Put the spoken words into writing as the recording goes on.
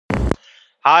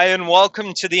Hi, and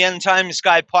welcome to the End Times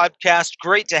Guy podcast.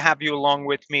 Great to have you along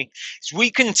with me as we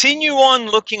continue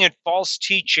on looking at false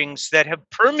teachings that have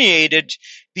permeated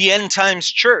the End Times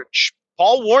church.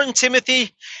 Paul warned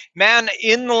Timothy, man,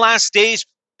 in the last days,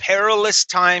 perilous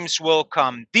times will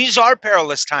come. These are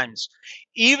perilous times.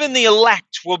 Even the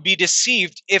elect will be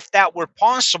deceived if that were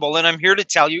possible. And I'm here to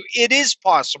tell you it is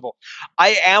possible.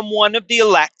 I am one of the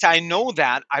elect. I know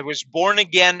that. I was born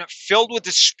again, filled with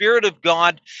the Spirit of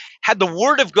God, had the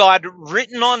Word of God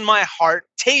written on my heart,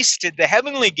 tasted the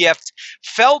heavenly gift,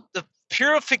 felt the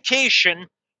purification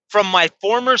from my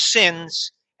former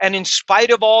sins, and in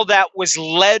spite of all that, was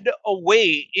led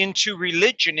away into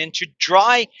religion, into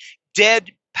dry, dead,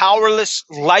 powerless,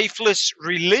 lifeless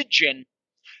religion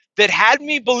that had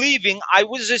me believing I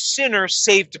was a sinner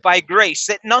saved by grace,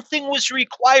 that nothing was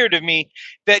required of me,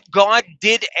 that God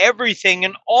did everything,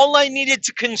 and all I needed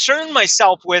to concern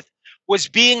myself with was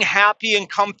being happy and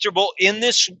comfortable in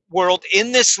this world,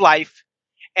 in this life,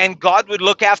 and God would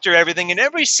look after everything. And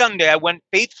every Sunday I went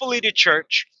faithfully to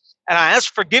church, and I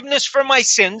asked forgiveness for my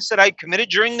sins that I committed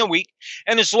during the week.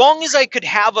 And as long as I could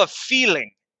have a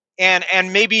feeling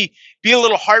and maybe be a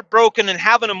little heartbroken and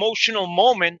have an emotional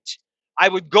moment, I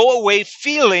would go away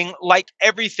feeling like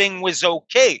everything was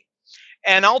okay.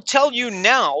 And I'll tell you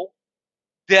now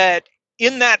that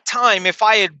in that time, if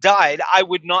I had died, I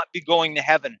would not be going to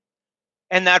heaven.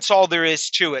 And that's all there is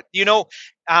to it.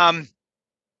 Um,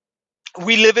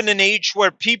 we live in an age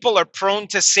where people are prone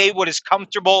to say what is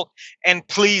comfortable and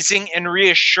pleasing and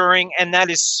reassuring, and that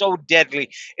is so deadly.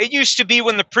 It used to be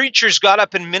when the preachers got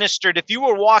up and ministered, if you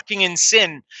were walking in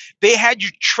sin, they had you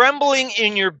trembling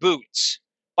in your boots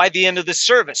by the end of the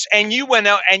service, and you went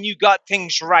out and you got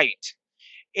things right.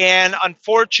 And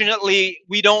unfortunately,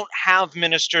 we don't have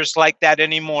ministers like that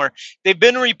anymore. They've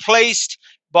been replaced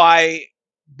by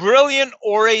brilliant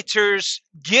orators,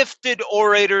 gifted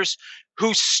orators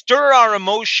who stir our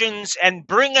emotions and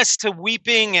bring us to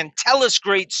weeping and tell us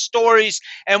great stories,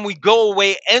 and we go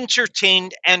away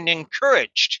entertained and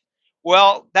encouraged.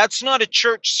 Well, that's not a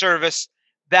church service.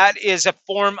 That is a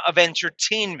form of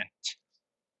entertainment.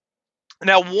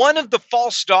 Now, one of the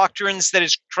false doctrines that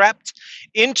has crept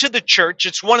into the church,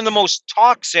 it's one of the most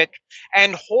toxic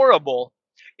and horrible,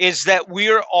 is that we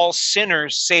are all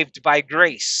sinners saved by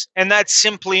grace. And that's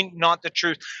simply not the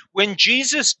truth. When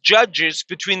Jesus judges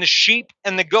between the sheep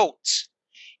and the goats,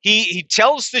 he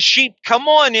tells the sheep, come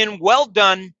on in, well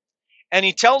done. And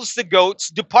he tells the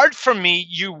goats, depart from me,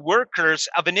 you workers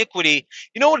of iniquity.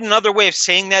 You know what another way of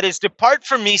saying that is? Depart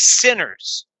from me,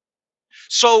 sinners.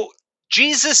 So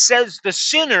Jesus says the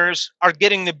sinners are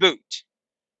getting the boot.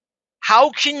 How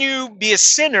can you be a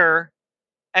sinner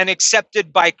and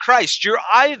accepted by Christ? You're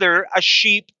either a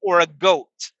sheep or a goat.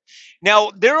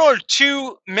 Now, there are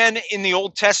two men in the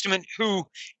Old Testament who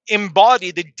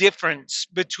embody the difference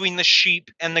between the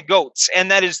sheep and the goats, and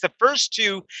that is the first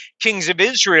two kings of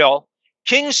Israel.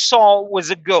 King Saul was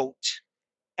a goat,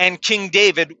 and King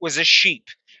David was a sheep.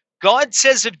 God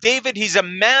says of David, he's a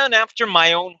man after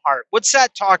my own heart. What's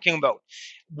that talking about?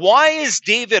 Why is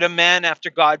David a man after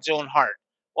God's own heart?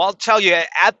 Well, I'll tell you,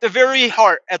 at the very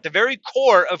heart, at the very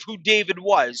core of who David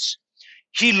was,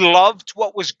 he loved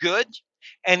what was good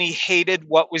and he hated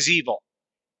what was evil.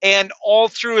 And all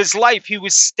through his life, he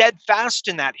was steadfast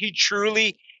in that. He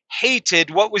truly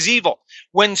hated what was evil.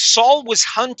 When Saul was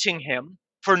hunting him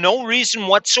for no reason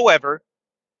whatsoever,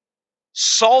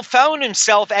 Saul found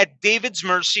himself at David's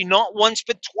mercy not once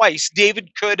but twice.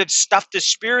 David could have stuffed a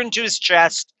spear into his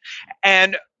chest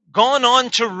and gone on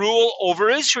to rule over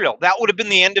Israel. That would have been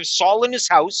the end of Saul and his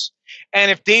house. And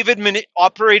if David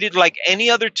operated like any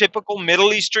other typical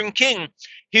Middle Eastern king,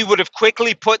 he would have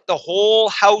quickly put the whole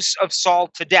house of Saul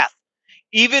to death.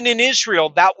 Even in Israel,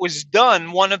 that was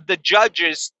done. One of the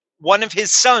judges, one of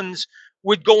his sons,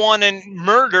 would go on and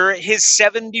murder his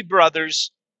 70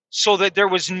 brothers so that there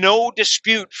was no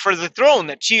dispute for the throne,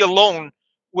 that he alone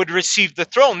would receive the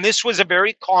throne. This was a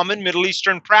very common Middle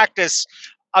Eastern practice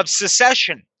of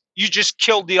secession. You just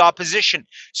killed the opposition.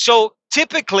 So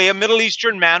typically, a Middle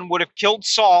Eastern man would have killed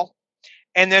Saul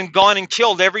and then gone and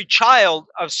killed every child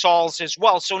of Saul's as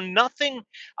well. So nothing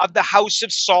of the house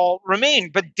of Saul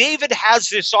remained. But David has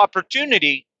this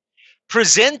opportunity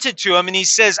presented to him, and he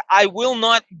says, I will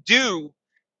not do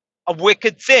a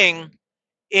wicked thing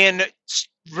in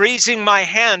raising my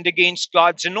hand against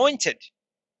God's anointed.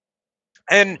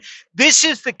 And this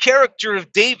is the character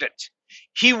of David.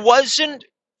 He wasn't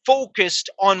focused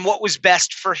on what was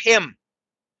best for him.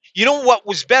 You know, what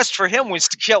was best for him was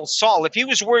to kill Saul. If he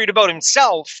was worried about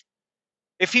himself,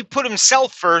 if he put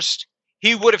himself first,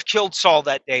 he would have killed Saul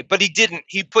that day, but he didn't.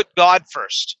 He put God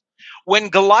first. When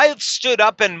Goliath stood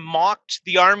up and mocked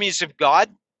the armies of God,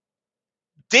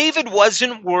 David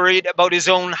wasn't worried about his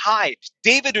own hide.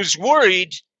 David was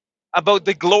worried about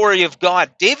the glory of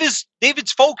God. David's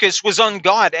focus was on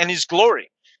God and his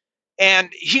glory. And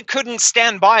he couldn't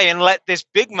stand by and let this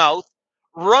big mouth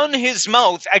run his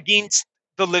mouth against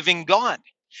the living God.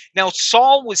 Now,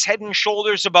 Saul was head and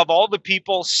shoulders above all the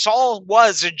people. Saul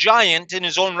was a giant in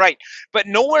his own right, but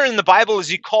nowhere in the Bible is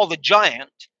he called a giant,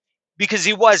 because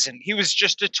he wasn't. He was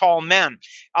just a tall man.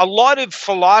 A lot of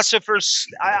philosophers,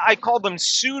 I call them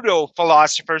pseudo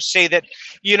philosophers, say that,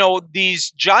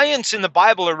 these giants in the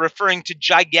Bible are referring to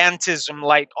gigantism,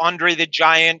 like Andre the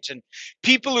Giant, and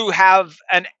people who have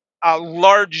a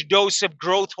large dose of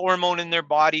growth hormone in their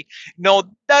body. No,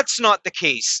 that's not the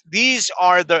case. These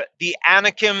are the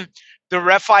Anakim, the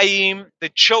Rephaim, the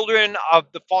children of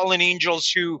the fallen angels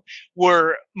who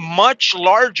were much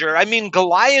larger. I mean,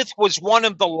 Goliath was one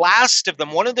of the last of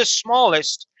them, one of the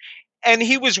smallest, and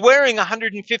he was wearing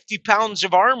 150 pounds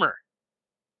of armor.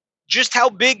 Just how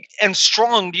big and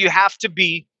strong do you have to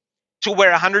be to wear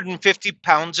 150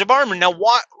 pounds of armor? Now,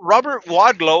 Robert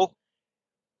Wadlow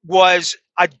was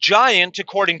a giant,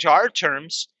 according to our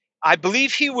terms. I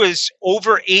believe he was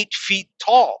over 8 feet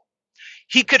tall.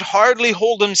 He could hardly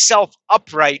hold himself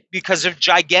upright because of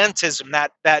gigantism,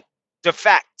 that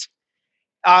defect.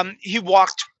 He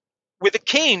walked with a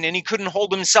cane and he couldn't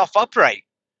hold himself upright.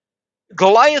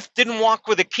 Goliath didn't walk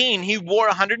with a cane. He wore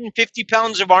 150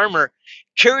 pounds of armor,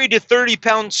 carried a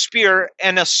 30-pound spear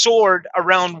and a sword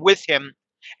around with him,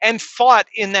 and fought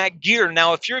in that gear.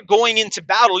 Now, if you're going into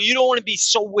battle, you don't want to be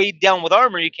so weighed down with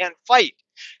armor you can't fight.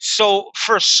 So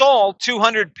for Saul,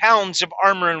 200 pounds of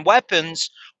armor and weapons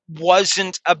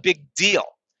wasn't a big deal.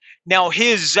 Now,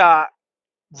 his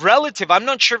relative, I'm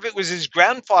not sure if it was his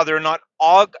grandfather or not,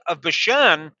 Og of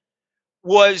Bashan,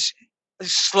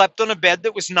 slept on a bed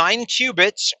that was 9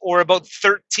 cubits or about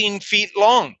 13 feet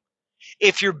long.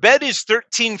 If your bed is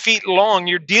 13 feet long,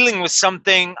 you're dealing with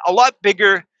something a lot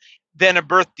bigger than a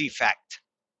birth defect.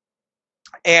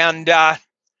 And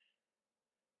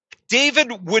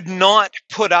David would not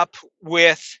put up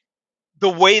with the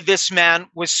way this man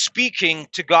was speaking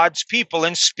to God's people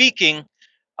and speaking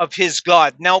of his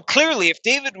God. Now, clearly, if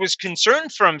David was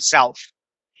concerned for himself,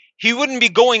 he wouldn't be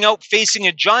going out facing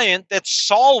a giant that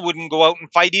Saul wouldn't go out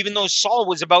and fight, even though Saul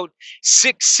was about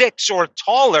 6'6" or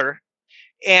taller.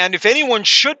 And if anyone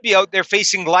should be out there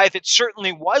facing Goliath, it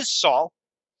certainly was Saul.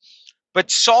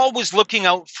 But Saul was looking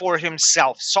out for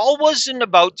himself. Saul wasn't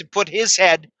about to put his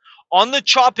head on the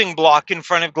chopping block in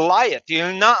front of Goliath.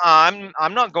 I'm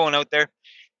not going out there,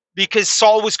 because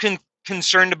Saul was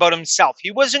concerned about himself. He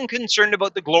wasn't concerned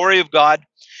about the glory of God.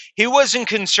 He wasn't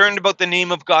concerned about the name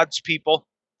of God's people.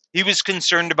 He was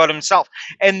concerned about himself.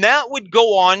 And that would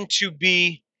go on to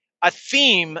be a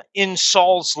theme in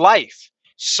Saul's life.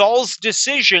 Saul's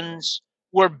decisions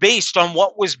were based on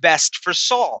what was best for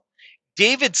Saul.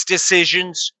 David's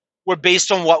decisions were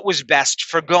based on what was best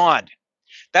for God.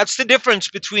 That's the difference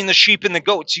between the sheep and the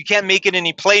goats. You can't make it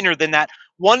any plainer than that.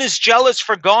 One is jealous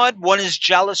for God, one is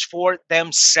jealous for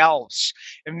themselves.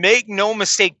 And make no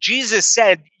mistake, Jesus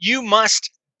said, you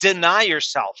must deny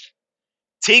yourself.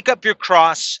 Take up your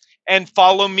cross and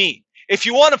follow me. If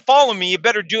you want to follow me, you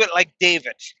better do it like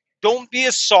David. Don't be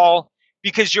a Saul,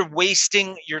 because you're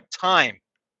wasting your time.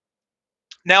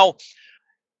 Now,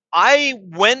 I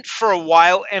went for a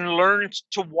while and learned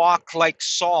to walk like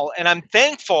Saul, and I'm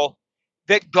thankful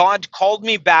that God called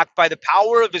me back by the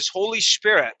power of his Holy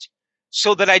Spirit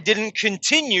so that I didn't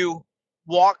continue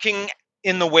walking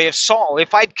in the way of Saul.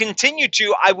 If I'd continued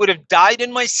to, I would have died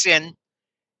in my sin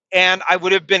and I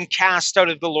would have been cast out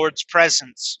of the Lord's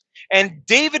presence. And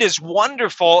David is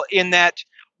wonderful in that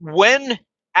when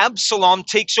Absalom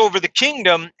takes over the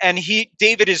kingdom and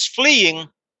David is fleeing,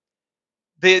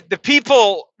 the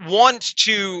people want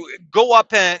to go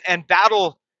up and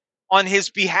battle on his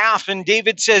behalf. And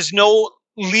David says, no,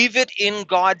 leave it in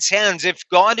God's hands. If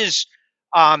God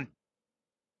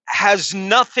has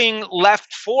nothing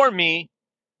left for me,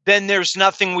 then there's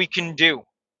nothing we can do.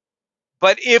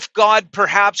 But if God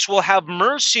perhaps will have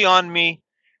mercy on me,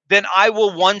 then I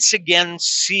will once again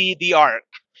see the ark.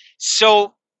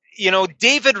 So,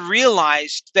 David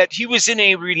realized that he was in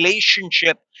a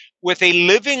relationship with a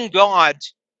living God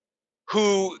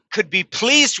who could be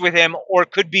pleased with him or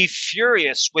could be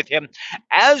furious with him,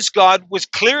 as God was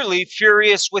clearly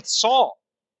furious with Saul.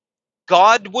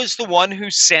 God was the one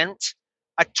who sent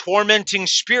a tormenting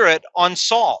spirit on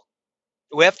Saul.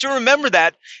 We have to remember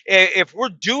that if we're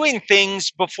doing things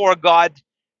before God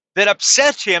that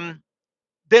upset him,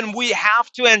 then we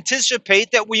have to anticipate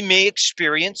that we may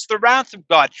experience the wrath of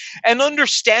God. And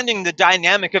understanding the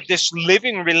dynamic of this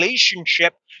living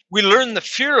relationship, we learn the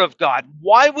fear of God.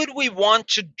 Why would we want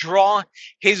to draw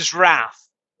his wrath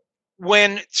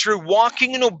when through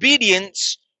walking in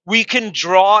obedience, we can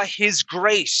draw his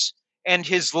grace and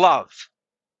his love?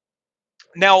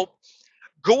 Now,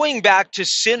 going back to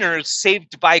sinners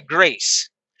saved by grace,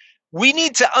 we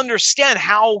need to understand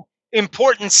how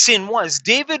important sin was.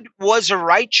 David was a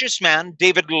righteous man.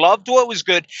 David loved what was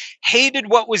good, hated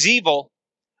what was evil,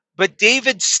 but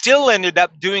David still ended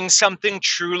up doing something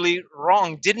truly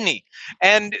wrong, didn't he?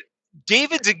 And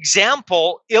David's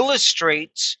example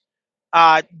illustrates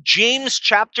James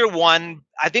chapter 1,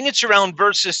 I think it's around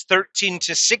verses 13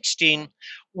 to 16,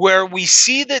 where we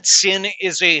see that sin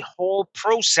is a whole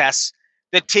process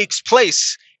that takes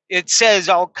place. It says,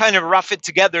 I'll kind of rough it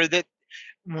together, that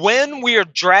when we are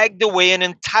dragged away and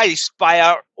enticed by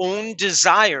our own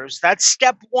desires, that's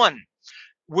step one.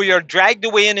 We are dragged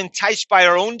away and enticed by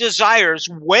our own desires.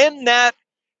 When that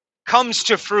comes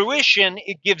to fruition,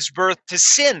 it gives birth to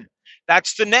sin.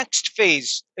 That's the next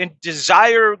phase. And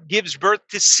desire gives birth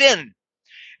to sin.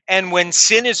 And when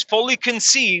sin is fully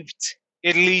conceived,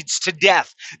 it leads to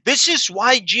death. This is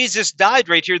why Jesus died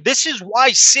right here. This is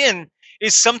why sin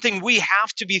is something we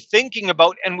have to be thinking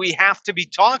about and we have to be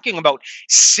talking about.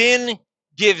 Sin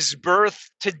gives birth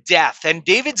to death. And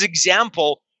David's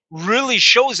example really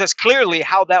shows us clearly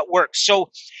how that works.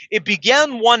 So it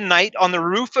began one night on the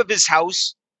roof of his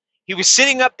house. He was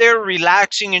sitting up there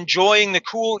relaxing, enjoying the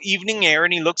cool evening air,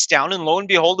 and he looks down, and lo and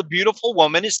behold, a beautiful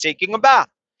woman is taking a bath.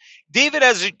 David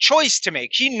has a choice to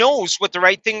make. He knows what the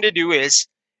right thing to do is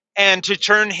and to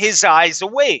turn his eyes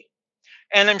away.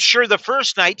 And I'm sure the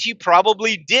first night he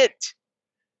probably did.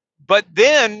 But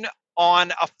then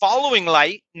on a following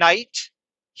night,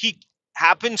 he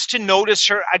happens to notice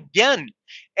her again.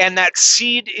 And that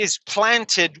seed is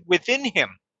planted within him.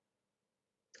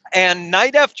 And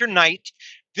night after night,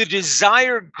 the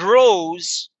desire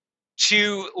grows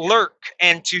to lurk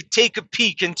and to take a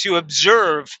peek and to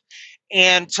observe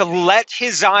and to let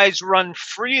his eyes run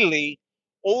freely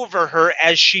over her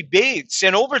as she bathes.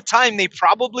 And over time, they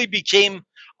probably became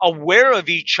aware of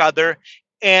each other,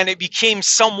 and it became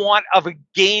somewhat of a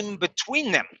game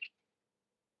between them.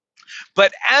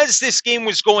 But as this game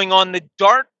was going on, the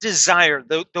dark desire,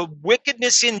 the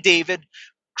wickedness in David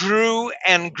grew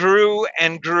and grew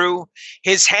and grew.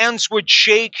 His hands would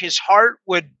shake, his heart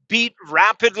would beat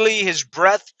rapidly, his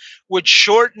breath would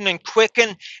shorten and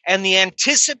quicken, and the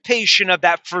anticipation of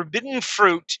that forbidden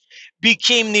fruit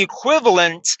became the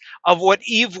equivalent of what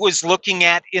Eve was looking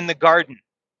at in the garden.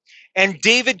 And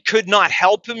David could not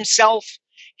help himself.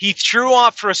 He threw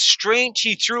off restraint,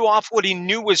 he threw off what he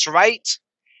knew was right,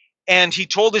 and he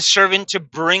told his servant to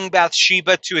bring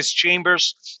Bathsheba to his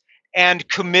chambers and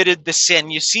committed the sin.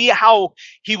 You see how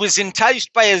he was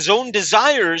enticed by his own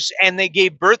desires and they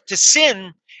gave birth to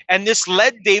sin, and this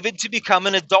led David to become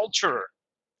an adulterer.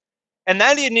 And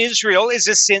that in Israel is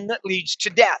a sin that leads to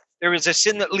death. There is a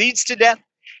sin that leads to death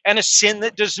and a sin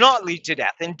that does not lead to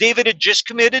death. And David had just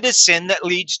committed a sin that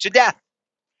leads to death.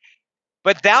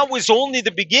 But that was only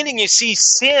the beginning. You see,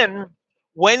 sin,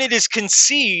 when it is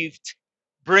conceived,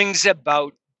 brings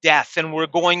about death. And we're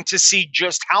going to see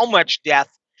just how much death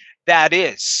that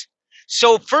is.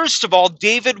 So first of all,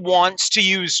 David wants to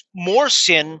use more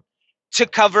sin to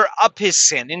cover up his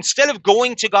sin. Instead of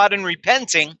going to God and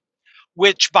repenting,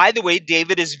 which, by the way,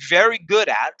 David is very good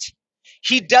at,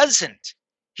 he doesn't.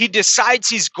 He decides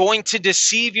he's going to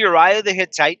deceive Uriah the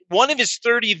Hittite, one of his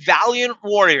 30 valiant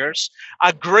warriors,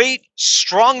 a great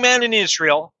strong man in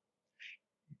Israel.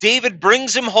 David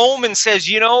brings him home and says,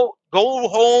 go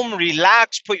home,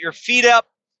 relax, put your feet up.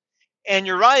 And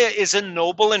Uriah is a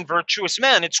noble and virtuous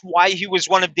man. It's why he was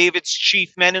one of David's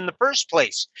chief men in the first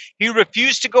place. He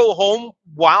refused to go home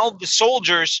while the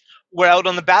soldiers were out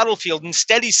on the battlefield.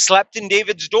 Instead, he slept in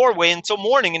David's doorway until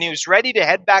morning, and he was ready to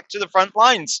head back to the front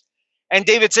lines. And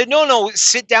David said, no,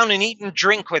 sit down and eat and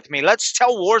drink with me. Let's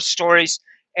tell war stories.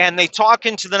 And they talk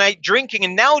into the night drinking.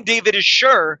 And now David is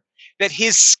sure that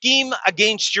his scheme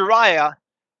against Uriah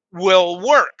will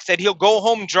work, that he'll go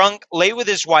home drunk, lay with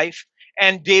his wife,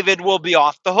 and David will be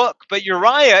off the hook. But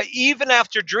Uriah, even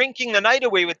after drinking the night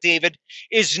away with David,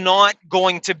 is not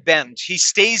going to bend. He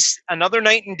stays another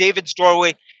night in David's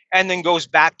doorway and then goes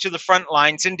back to the front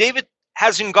lines. And David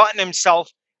hasn't gotten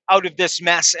himself out of this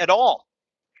mess at all.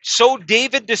 So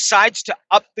David decides to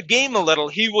up the game a little.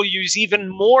 He will use even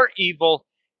more evil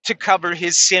to cover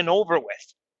his sin over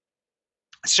with.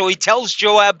 So he tells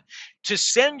Joab to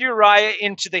send Uriah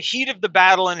into the heat of the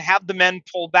battle and have the men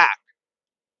pull back.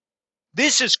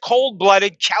 This is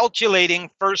cold-blooded, calculating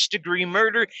first-degree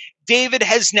murder. David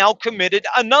has now committed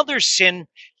another sin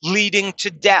leading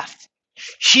to death,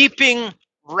 heaping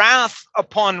wrath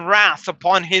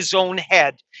upon his own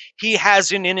head. He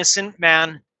has an innocent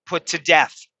man put to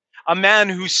death, a man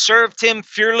who served him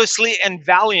fearlessly and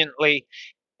valiantly,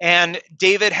 and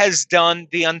David has done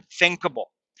the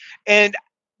unthinkable. And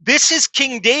this is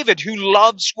King David, who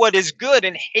loves what is good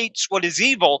and hates what is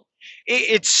evil.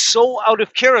 It's so out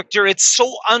of character. It's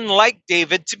so unlike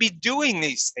David to be doing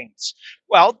these things.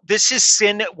 Well, this is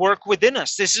sin at work within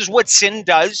us. This is what sin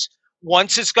does.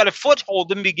 Once it's got a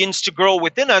foothold and begins to grow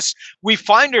within us, we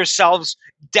find ourselves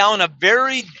down a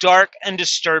very dark and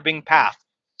disturbing path.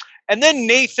 And then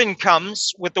Nathan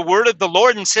comes with the word of the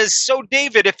Lord and says, so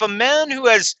David, if a man who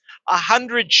has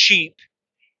 100 sheep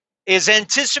is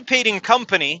anticipating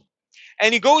company,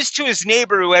 and he goes to his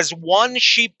neighbor who has one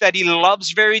sheep that he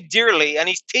loves very dearly, and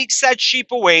he takes that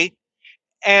sheep away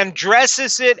and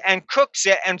dresses it and cooks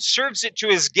it and serves it to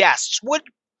his guests.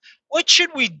 What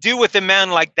should we do with a man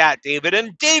like that, David?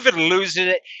 And David loses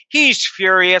it. He's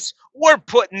furious. We're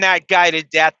putting that guy to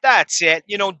death. That's it.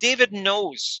 You know, David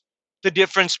knows the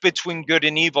difference between good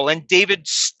and evil, and David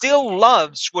still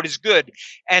loves what is good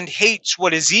and hates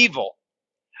what is evil.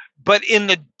 But in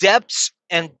the depths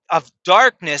and of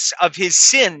darkness of his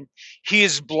sin, he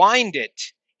is blinded.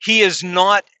 He is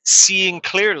not seeing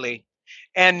clearly.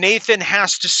 And Nathan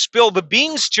has to spill the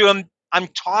beans to him. I'm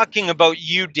talking about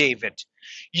you, David.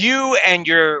 You and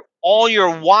all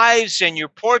your wives and your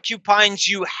porcupines,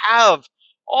 you have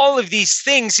all of these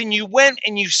things, and you went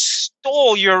and you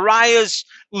stole Uriah's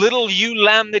little ewe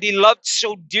lamb that he loved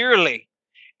so dearly.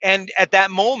 And at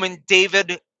that moment,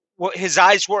 David, his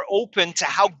eyes were open to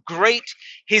how great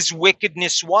his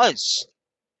wickedness was.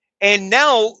 And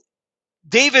now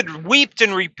David wept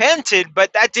and repented,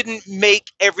 but that didn't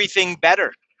make everything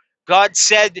better. God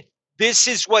said, this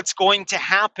is what's going to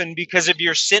happen because of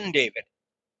your sin, David.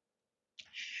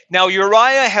 Now,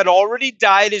 Uriah had already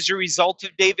died as a result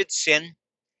of David's sin.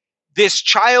 This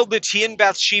child that he and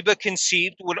Bathsheba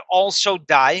conceived would also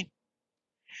die.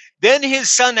 Then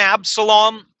his son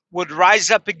Absalom would rise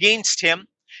up against him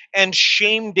and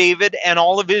shame David and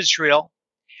all of Israel.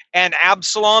 And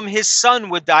Absalom, his son,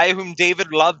 would die, whom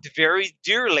David loved very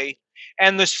dearly.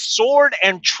 And the sword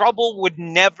and trouble would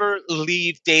never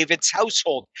leave David's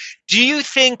household. Do you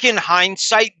think in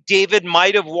hindsight, David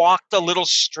might have walked a little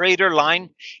straighter line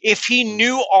if he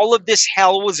knew all of this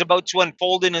hell was about to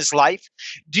unfold in his life?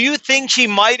 Do you think he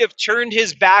might have turned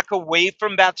his back away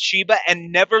from Bathsheba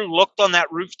and never looked on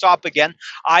that rooftop again?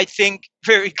 I think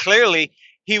very clearly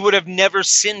he would have never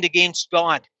sinned against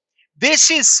God.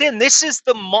 This is sin. This is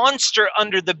the monster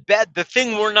under the bed, the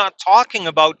thing we're not talking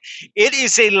about. It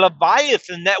is a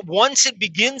Leviathan that once it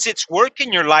begins its work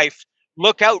in your life,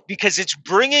 look out, because it's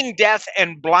bringing death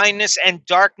and blindness and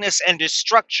darkness and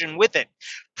destruction with it.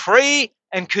 Pray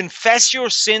and confess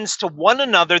your sins to one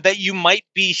another that you might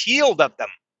be healed of them.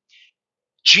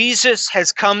 Jesus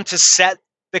has come to set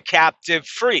the captive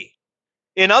free.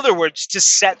 In other words, to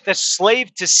set the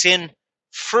slave to sin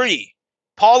free.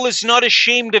 Paul is not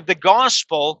ashamed of the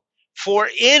gospel, for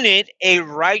in it a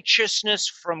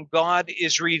righteousness from God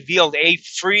is revealed, a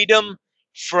freedom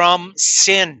from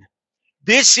sin.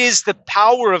 This is the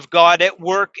power of God at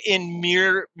work in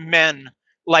mere men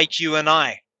like you and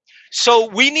I. So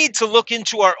we need to look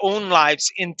into our own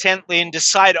lives intently and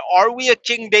decide, are we a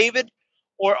King David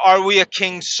or are we a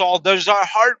King Saul? Does our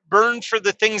heart burn for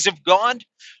the things of God?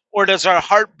 Or does our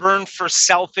heart burn for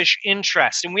selfish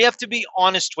interest? And we have to be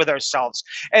honest with ourselves.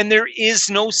 And there is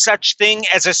no such thing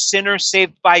as a sinner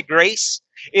saved by grace.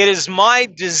 It is my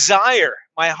desire,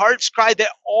 my heart's cry, that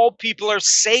all people are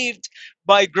saved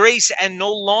by grace and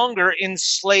no longer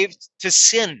enslaved to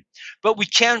sin. But we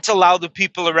can't allow the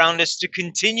people around us to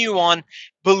continue on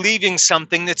believing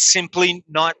something that's simply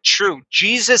not true.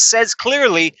 Jesus says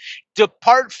clearly,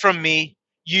 "Depart from me,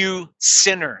 you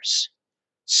sinners."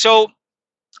 So,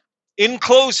 in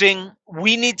closing,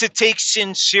 we need to take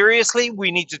sin seriously. We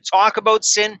need to talk about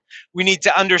sin. We need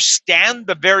to understand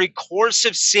the very course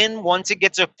of sin once it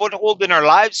gets a foothold in our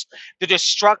lives, the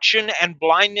destruction and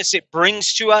blindness it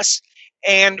brings to us.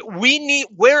 And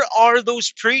where are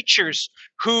those preachers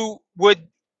who would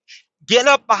get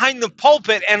up behind the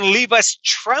pulpit and leave us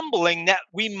trembling that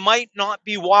we might not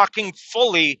be walking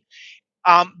fully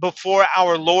before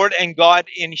our Lord and God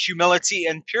in humility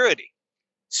and purity?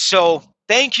 So,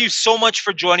 thank you so much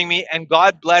for joining me, and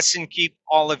God bless and keep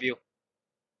all of you.